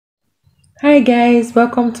Hi guys,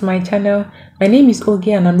 welcome to my channel. My name is Oge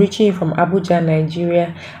and I'm reaching you from Abuja,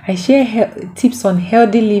 Nigeria. I share tips on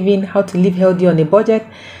healthy living, how to live healthy on a budget,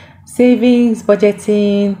 savings,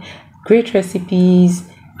 budgeting, great recipes,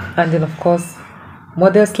 and then of course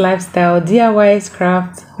modest lifestyle, DIYs,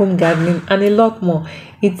 crafts, home gardening, and a lot more.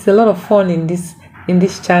 It's a lot of fun in this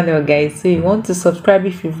channel, guys. So you want to subscribe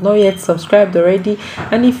if you've not yet subscribed already,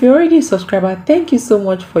 and if you're already a subscriber, thank you so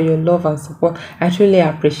much for your love and support. I truly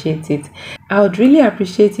appreciate it. I would really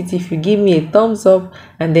appreciate it if you give me a thumbs up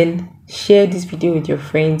and then share this video with your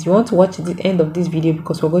friends. You want to watch the end of this video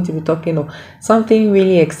because we're going to be talking of something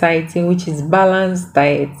really exciting, which is balanced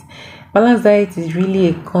diet. Balanced diet is really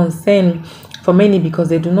a concern for many because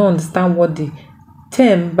they do not understand what the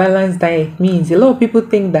term balanced diet means. A lot of people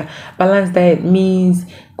think that balanced diet means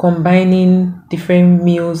combining different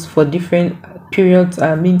meals for different periods.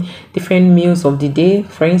 Different meals of the day.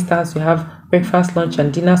 For instance, you have breakfast, lunch,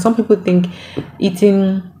 and dinner. Some people think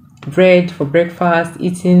eating bread for breakfast,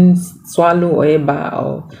 eating swallow or eba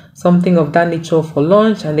or something of that nature for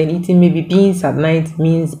lunch, and then eating maybe beans at night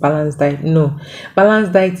means balanced diet. No,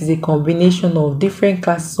 balanced diet is a combination of different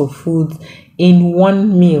classes of foods in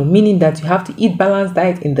one meal, meaning that you have to eat balanced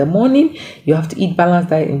diet in the morning, you have to eat balanced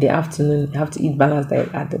diet in the afternoon, you have to eat balanced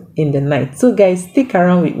diet in the night. So guys, stick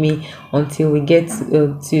around with me until we get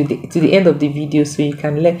to the end of the video so you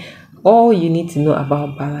can learn all you need to know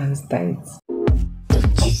about balanced diet.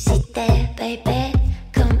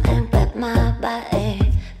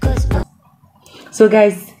 So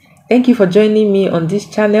guys, thank you for joining me on this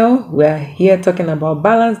channel. We're here talking about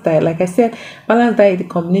balanced diet. Like I said, balanced diet is a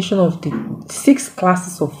combination of the 6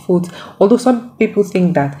 classes of food. Although some people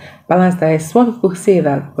think that balanced diet, some people say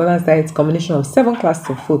that balanced diet is a combination of 7 classes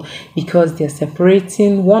of food because they're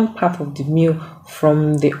separating one part of the meal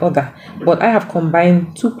from the other. But I have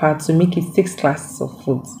combined 2 parts to make it 6 classes of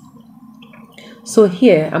foods. So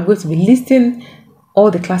here I'm going to be listing all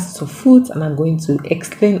the classes of foods and I'm going to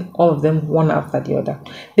explain all of them one after the other.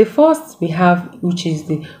 The first we have, which is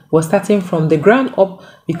we're starting from the ground up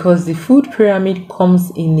because the food pyramid comes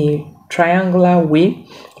in a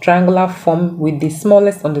triangular form with the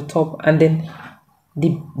smallest on the top and then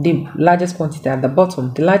the largest quantity at the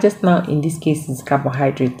bottom. The largest now in this case is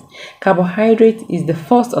carbohydrate. Carbohydrate is the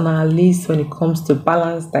first on our list when it comes to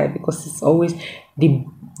balanced diet because it's always the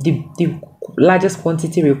largest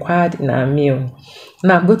quantity required in our meal.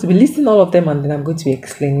 Now I'm going to be listing all of them and then I'm going to be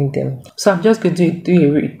explaining them. So I'm just going to do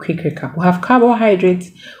a really quick recap. We have carbohydrates,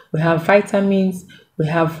 we have vitamins, we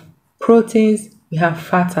have proteins, we have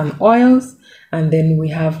fats and oils, and then we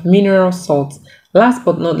have mineral salts. Last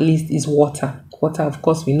but not least is water. Water, of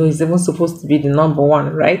course, we know is even supposed to be the number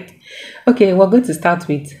 1, right? Okay, we're going to start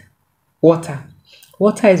with water.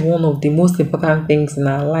 Water is one of the most important things in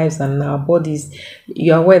our lives and in our bodies.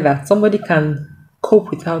 You are aware that somebody can cope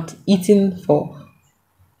without eating for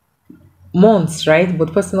months, right? But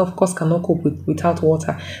the person, of course, cannot cope without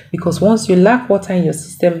water because once you lack water in your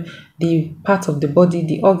system, the part of the body,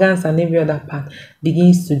 the organs, and every other part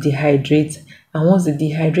begins to dehydrate. And once they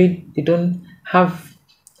dehydrate, they don't have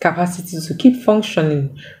capacity to keep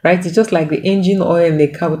functioning, right? It's just like the engine oil in the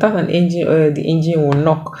car. Without an engine oil, the engine will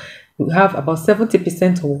knock. We have about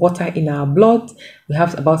 70% of water in our blood. We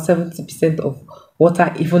have about 70% of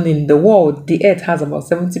water even in the world. The earth has about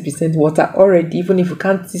 70% water already, even if you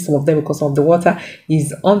can't see some of them because some of the water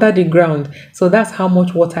is under the ground. So that's how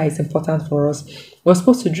much water is important for us. We're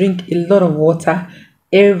supposed to drink a lot of water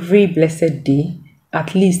every blessed day,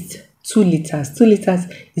 at least 2 liters. 2 liters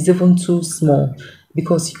is even too small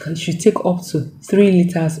because you should take up to 3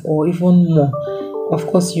 liters or even more. Of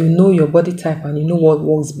course, you know your body type and you know what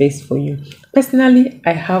works best for you. Personally,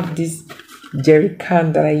 I have this jerry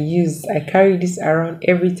can that I use. I carry this around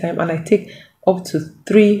every time and I take up to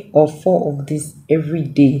 3 or 4 of this every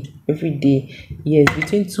day. Yes,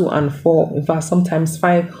 between 2 and 4, in fact sometimes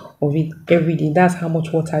 5 of it every day. That's how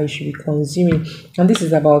much water you should be consuming, and this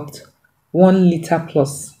is about 1 liter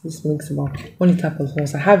plus. This makes about 1 liter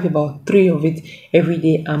plus. I have about 3 of it every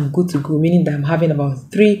day. I'm good to go, meaning that I'm having about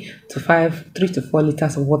 3 to 4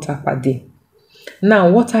 liters of water per day. Now,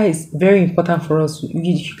 water is very important for us.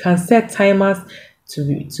 You can set timers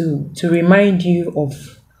to remind you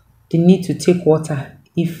of the need to take water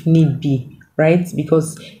if need be, right?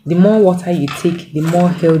 Because the more water you take, the more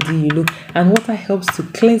healthy you look. And water helps to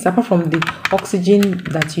cleanse, apart from the oxygen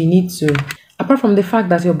that you need to, apart from the fact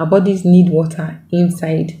that your bodies need water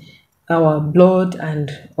inside our blood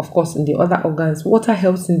and of course in the other organs, water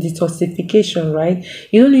helps in detoxification, right?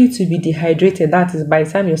 You don't need to be dehydrated. That is, by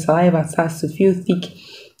the time your saliva starts to feel thick,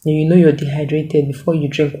 you know you're dehydrated before you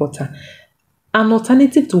drink water. An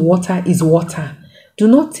alternative to water is water. Do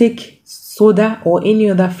not take soda or any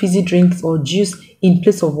other fizzy drinks or juice in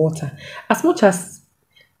place of water. As much as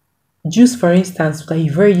juice, for instance, that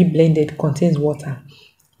you've already blended contains water,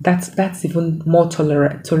 that's even more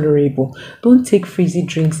tolerable. Don't take fizzy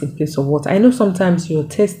drinks in place of water. I know sometimes you're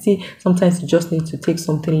thirsty, sometimes you just need to take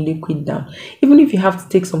something liquid down. Even if you have to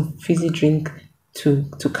take some fizzy drink to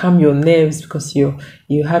calm your nerves because you're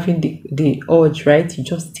having the urge, right? You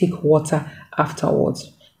just take water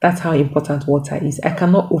afterwards. That's how important water is. I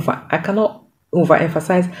cannot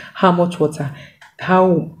overemphasize how much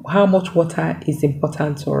water is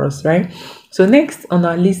important to us, right? So next on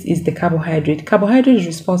our list is the carbohydrate. Carbohydrate is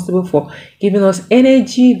responsible for giving us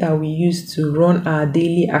energy that we use to run our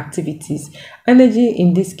daily activities. Energy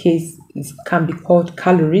in this case can be called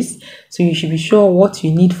calories. So you should be sure what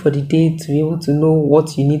you need for the day to be able to know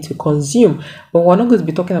what you need to consume. But we're not going to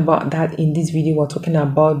be talking about that in this video. We're talking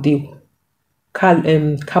about the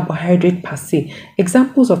carbohydrate per se.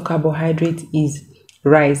 Examples of carbohydrate is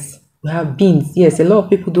rice. We have beans. Yes, a lot of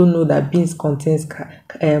people don't know that beans contains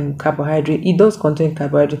carbohydrate. It does contain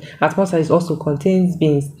carbohydrate as much as it also contains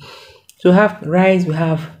beans. So we have rice, we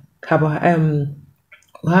have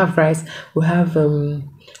rice, we have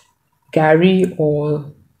gari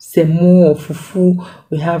or semo or fufu,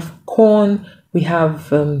 we have corn, we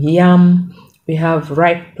have yam, we have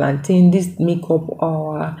ripe plantain. These make up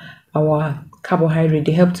our carbohydrate.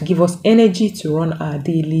 They help to give us energy to run our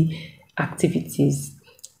daily activities.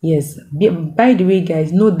 Yes, by the way,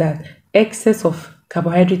 guys, know that excess of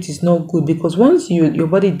carbohydrate is not good, because once your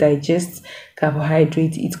body digests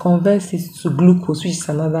carbohydrate, it converts it to glucose, which is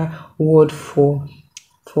another word for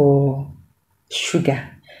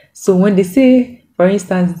sugar. So when they say, for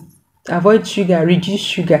instance, avoid sugar, reduce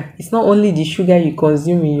sugar, it's not only the sugar you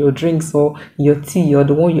consume in your drinks or your tea or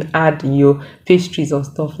the one you add in your pastries or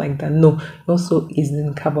stuff like that. No, it also is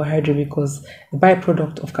in carbohydrate, because the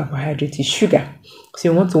byproduct of carbohydrate is sugar. So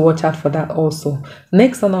you want to watch out for that also.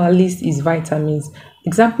 Next on our list is vitamins.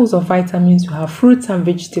 Examples of vitamins, we have fruits and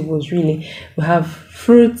vegetables. Really, we have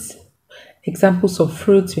fruits. Examples of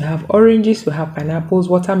fruits, we have oranges, we have pineapples,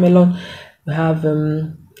 watermelon, we have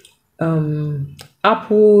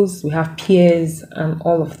apples, we have pears, and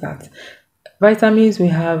all of that. Vitamins, we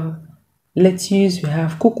have lettuce, we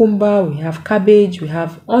have cucumber, we have cabbage, we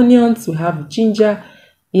have onions, we have ginger.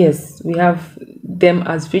 Yes, we have them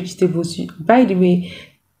as vegetables. By the way,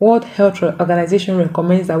 World Health Organization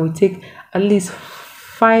recommends that we take at least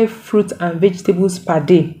 5 fruits and vegetables per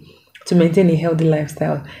day to maintain a healthy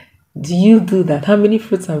lifestyle. Do you do that? How many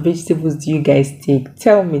fruits and vegetables do you guys take?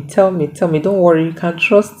 Tell me. Don't worry, you can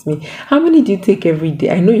trust me. How many do you take every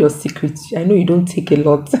day? I know your secrets. I know you don't take a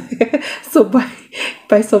lot. So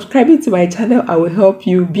by subscribing to my channel, I will help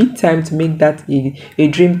you big time to make that a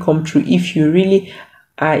dream come true, if you really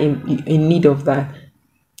are in need of that.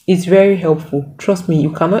 It's very helpful. Trust me,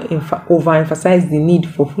 you cannot overemphasize the need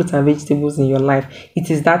for fruits and vegetables in your life.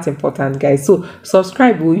 It is that important, guys. So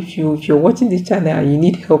subscribe if you're watching this channel and you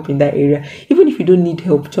need help in that area. Even if you don't need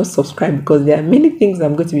help, just subscribe, because there are many things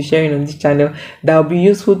I'm going to be sharing on this channel that will be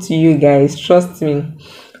useful to you guys. Trust me.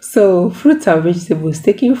 So fruits and vegetables,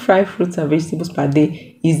 taking 5 fruits and vegetables per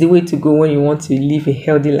day is the way to go when you want to live a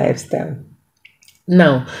healthy lifestyle.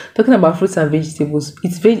 Now, talking about fruits and vegetables,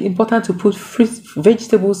 it's very important to put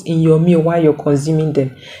vegetables in your meal while you're consuming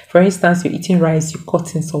them. For instance, you're eating rice, you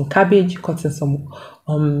cut in some cabbage, you cut in some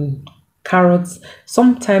carrots.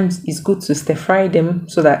 Sometimes it's good to stir fry them,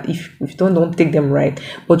 so that if you don't take them right,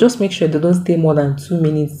 but just make sure they don't stay more than 2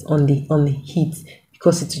 minutes on the heat,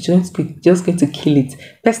 because it's just going to kill it.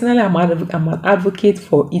 Personally, I'm an advocate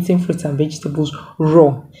for eating fruits and vegetables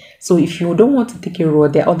raw. So if you don't want to take it raw,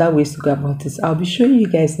 there are other ways to go about this. I'll be showing you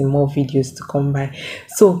guys in more videos to come by.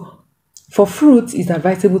 So for fruits, it's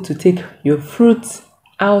advisable to take your fruits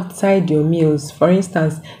outside your meals. For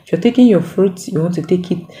instance, if you're taking your fruits, you want to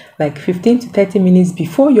take it like 15 to 30 minutes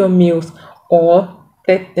before your meals, or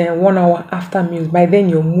 1 hour after meals. By then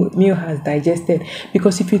your meal has digested.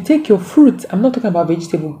 Because if you take your fruit, I'm not talking about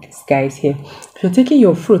vegetables, guys, here. If you're taking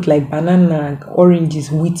your fruit like banana,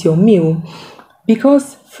 oranges with your meal,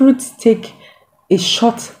 because fruits take a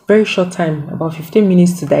very short time, about 15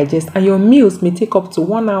 minutes to digest, and your meals may take up to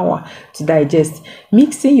 1 hour to digest.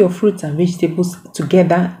 Mixing your fruits and vegetables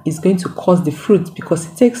together is going to cause the fruit,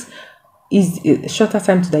 because it takes a shorter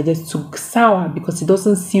time to digest, to sour, because it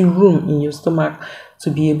doesn't see room in your stomach to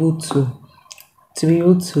be able to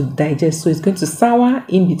digest. So it's going to sour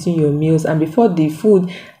in between your meals, and before the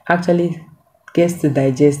food actually gets to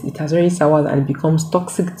digest, it has already soured and it becomes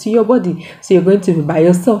toxic to your body. So you're going to be by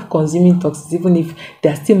yourself consuming toxins, even if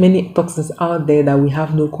there are still many toxins out there that we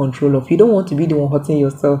have no control of. You don't want to be the one hurting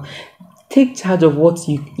yourself. take charge of what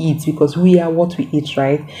you eat, because we are what we eat,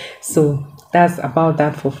 right? So that's about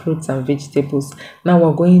that for fruits and vegetables. Now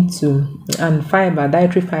we're going to, and fiber,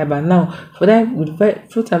 dietary fiber. Now for that, with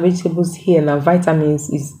fruits and vegetables here, now vitamins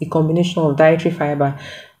is a combination of dietary fiber,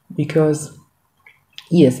 because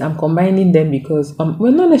yes, I'm combining them because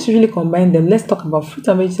we're not necessarily combining them. Let's talk about fruit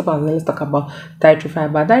and vegetable, and then let's talk about dietary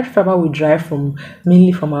fiber. Dietary fiber we derive from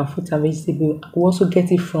mainly from our fruit and vegetable. We also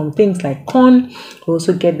get it from things like corn. We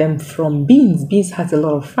also get them from beans. Beans has a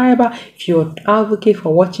lot of fiber. If you're advocate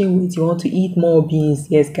for watching weight, you want to eat more beans.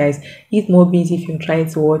 Yes, guys, eat more beans if you're trying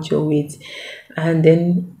to watch your weight. And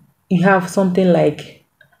then you have something like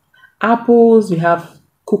apples, you have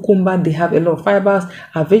cucumber, they have a lot of fibers.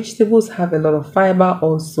 Our vegetables have a lot of fiber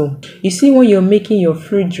also. You see, when you're making your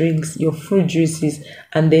fruit drinks, your fruit juices,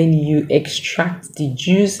 and then you extract the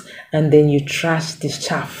juice and then you trash the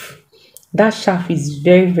chaff, that chaff is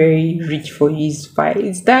very, very rich for you.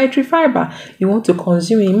 It's dietary fiber. You want to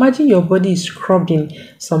consume it. Imagine your body is scrubbing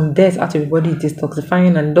some dirt out of your body,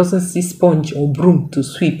 detoxifying, and doesn't see sponge or broom to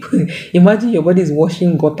sweep. Imagine your body is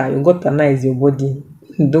washing gutter. Your gutter now is your body.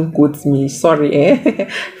 Don't quote me, sorry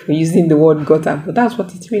for using the word gutter, but that's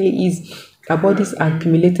what it really is. Our bodies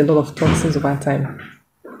accumulate a lot of toxins over time,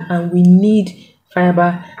 and we need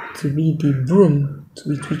fiber to be the broom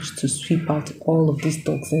with which to sweep out all of these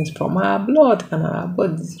toxins from our blood and our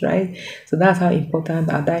bodies, right? So that's how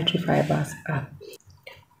important our dietary fibers are.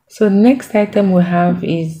 So next item we have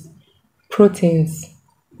is proteins,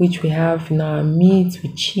 which we have in our meat,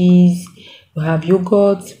 with cheese, we have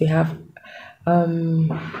yogurt, we have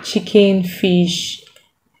chicken, fish,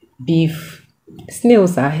 beef.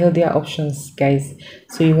 Snails are healthier options, guys,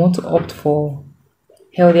 so you want to opt for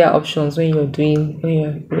healthier options when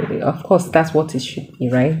you're of course that's what it should be,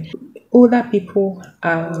 right? Older people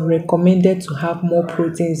are recommended to have more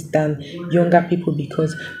proteins than younger people,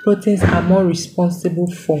 because proteins are more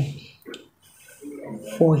responsible for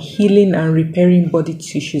healing and repairing body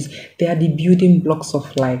tissues. They are the building blocks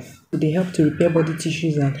of life. So they help to repair body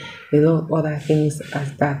tissues and a lot of other things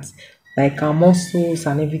as that. Like our muscles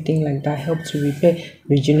and everything like that help to repair,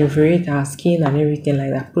 regenerate our skin and everything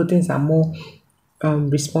like that. Proteins are more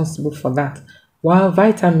responsible for that. While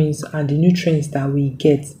vitamins are the nutrients that we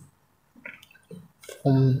get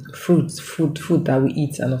from fruits, food that we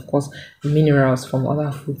eat, and of course minerals from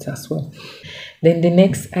other foods as well. Then the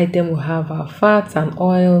next item we have our fats and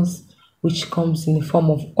oils, which comes in the form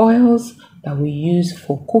of oils that we use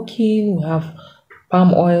for cooking. We have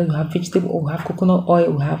palm oil, we have vegetable oil, we have coconut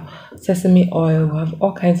oil, we have sesame oil, we have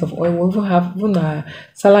all kinds of oil. We even have our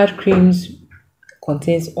salad creams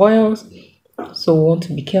contains oils. So we want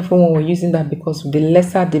to be careful when we're using that, because the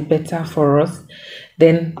lesser the better for us.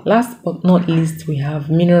 Then last but not least, we have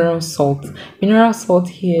mineral salt. Mineral salt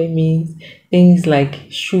here means things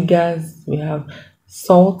like sugars. We have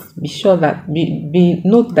salt. Be sure that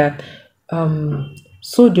note that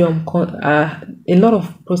sodium a lot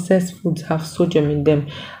of processed foods have sodium in them,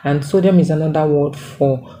 and sodium is another word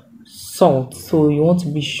for salt. So you want to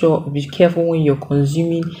be careful when you're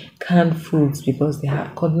consuming canned foods, because they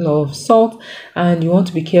have contain a lot of salt, and you want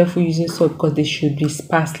to be careful using salt because they should be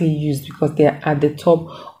sparsely used, because they are at the top.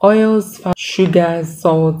 Oils, fat, sugars,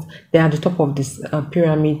 salt, they are at the top of this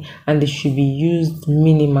pyramid, and they should be used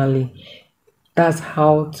minimally. That's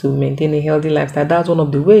how to maintain a healthy lifestyle. That's one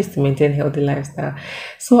of the ways to maintain healthy lifestyle.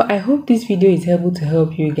 So I hope this video is able to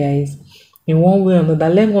help you guys in one way or another.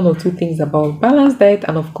 Learn one or two things about balanced diet,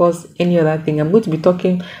 and of course any other thing. I'm going to be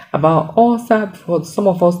talking about ulcer for some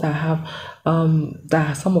of us that have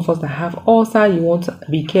ulcer. You want to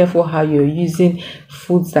be careful how you're using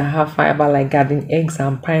foods that have fiber, like garden eggs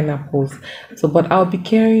and pineapples. So but I'll be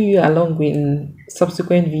carrying you along with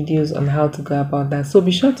subsequent videos on how to go about that. So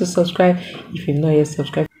be sure to subscribe if you've not yet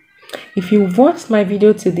subscribed. If you've watched my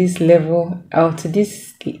video to this level, or to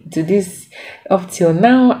this up till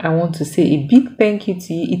now, I want to say a big thank you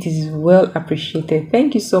to you. It is well appreciated.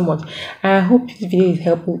 Thank you so much. I hope this video is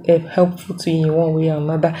helpful to you in one way or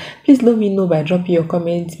another. Please let me know by dropping your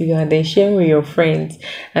comments below, and then sharing with your friends,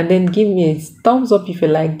 and then give me a thumbs up if you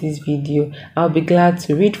like this video. I'll be glad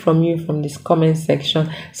to read from you from this comment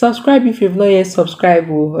section. Subscribe if you've not yet subscribed.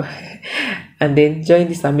 And then join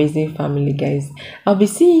this amazing family, guys. I'll be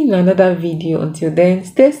seeing you in another video. Until then,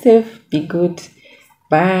 stay safe, be good,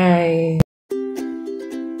 bye.